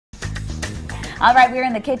All right, we're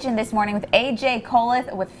in the kitchen this morning with AJ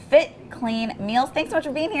Coleth with Fit Clean Meals. Thanks so much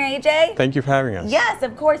for being here, AJ. Thank you for having us. Yes,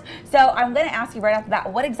 of course. So I'm going to ask you right off the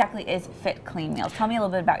bat, what exactly is Fit Clean Meals? Tell me a little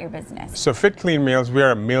bit about your business. So Fit Clean Meals, we are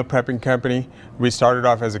a meal prepping company. We started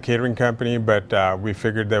off as a catering company, but we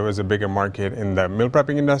figured there was a bigger market in the meal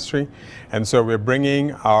prepping industry. And so we're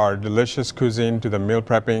bringing our delicious cuisine to the meal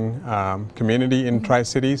prepping community in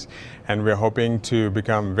Tri-Cities. And we're hoping to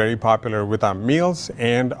become very popular with our meals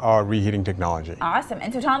and our reheating technology. Awesome.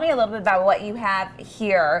 And so tell me a little bit about what you have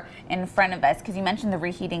here in front of us, because you mentioned the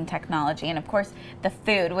reheating technology and of course the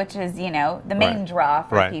food, which is, you know, the main draw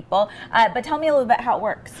for people. But tell me a little bit how it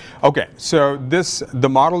works. Okay, so the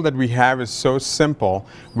model that we have is so simple.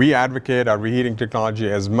 We advocate our reheating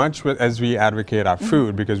technology as much as we advocate our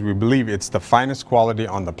food, because we believe it's the finest quality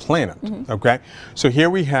on the planet. Okay, so here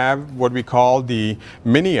we have what we call the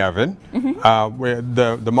mini oven. Where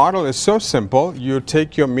the model is so simple. You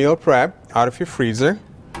take your meal prep out of your freezer,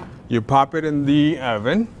 you pop it in the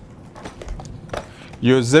oven,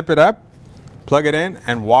 you zip it up, plug it in,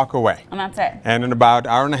 and walk away. And that's it. And in about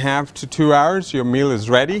an hour and a half to 2 hours, your meal is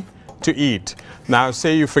ready to eat. Now,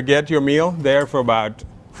 say you forget your meal there for about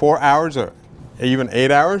 4 hours or even 8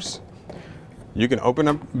 hours. You can open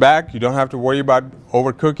up back. You don't have to worry about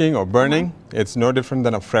overcooking or burning. It's no different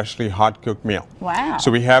than a freshly hot cooked meal. Wow. So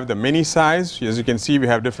we have the mini size. As you can see, we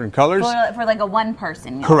have different colors. For like a one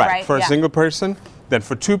person meal, correct, right? for a single person. Then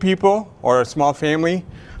for two people or a small family,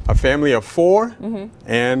 a family of four,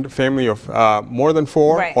 and a family of more than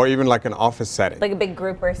four, or even like an office setting. Like a big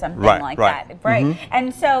group or something like that. Right.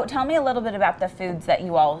 And so tell me a little bit about the foods that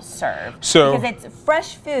you all serve. So, because it's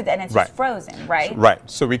fresh food and it's just frozen, right? Right.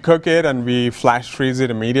 So we cook it and we flash freeze it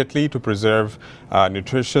immediately to preserve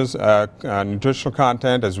nutritional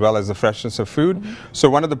content as well as the freshness of food. So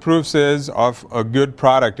one of the proofs of a good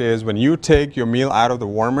product is when you take your meal out of the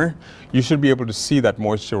warmer, you should be able to see that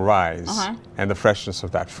moisture rise and the freshness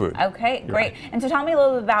of that food. Okay, great. And so tell me a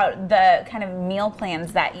little bit about the kind of meal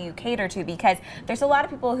plans that you cater to, because there's a lot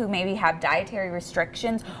of people who maybe have dietary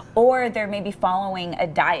restrictions or they're maybe following a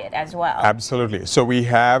diet as well. Absolutely. So we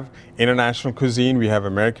have international cuisine, we have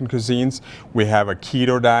American cuisines, we have a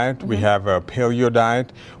keto diet, we have a paleo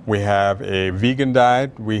diet, we have a vegan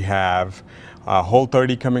diet, we have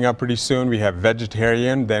Whole30 coming up pretty soon. We have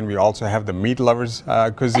vegetarian. Then we also have the meat lovers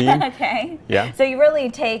cuisine. Okay. Yeah. So you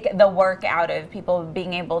really take the work out of people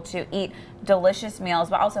being able to eat delicious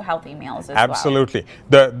meals, but also healthy meals as well. Absolutely.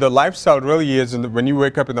 The lifestyle really is when you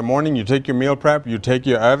wake up in the morning, you take your meal prep, you take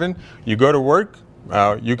your oven, you go to work.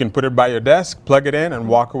 You can put it by your desk, plug it in, and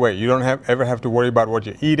walk away. You don't ever have to worry about what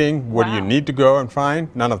you're eating, what do you need to go and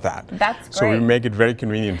find, none of that. That's great. So we make it very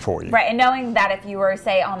convenient for you. Right, and knowing that if you were,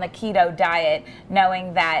 say, on the keto diet,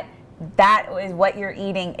 knowing that that is what you're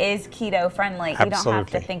eating is keto friendly. You don't have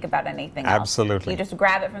to think about anything else. Absolutely. You just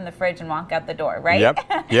grab it from the fridge and walk out the door, right? Yep.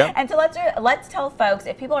 Yep. And so let's tell folks,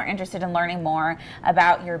 if people are interested in learning more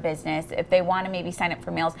about your business, if they want to maybe sign up for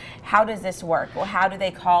meals, how does this work? Well, how do they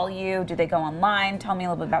call you? Do they go online? Tell me a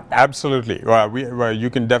little bit about that. Absolutely. Well, you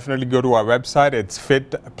can definitely go to our website. It's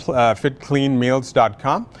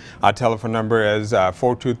fitcleanmeals.com. Our telephone number is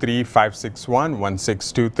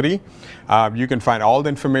 423-561-1623. You can find all the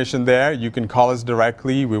information there. You can call us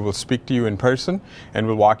directly. We will speak to you in person, and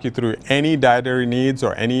we'll walk you through any dietary needs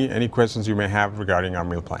or any questions you may have regarding our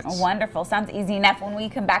meal plans. Wonderful. Sounds easy enough. When we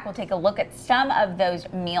come back, we'll take a look at some of those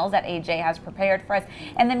meals that AJ has prepared for us.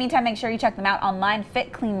 In the meantime, make sure you check them out online,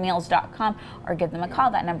 fitcleanmeals.com, or give them a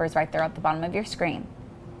call. That number is right there at the bottom of your screen.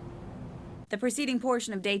 The preceding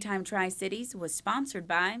portion of Daytime Tri-Cities was sponsored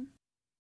by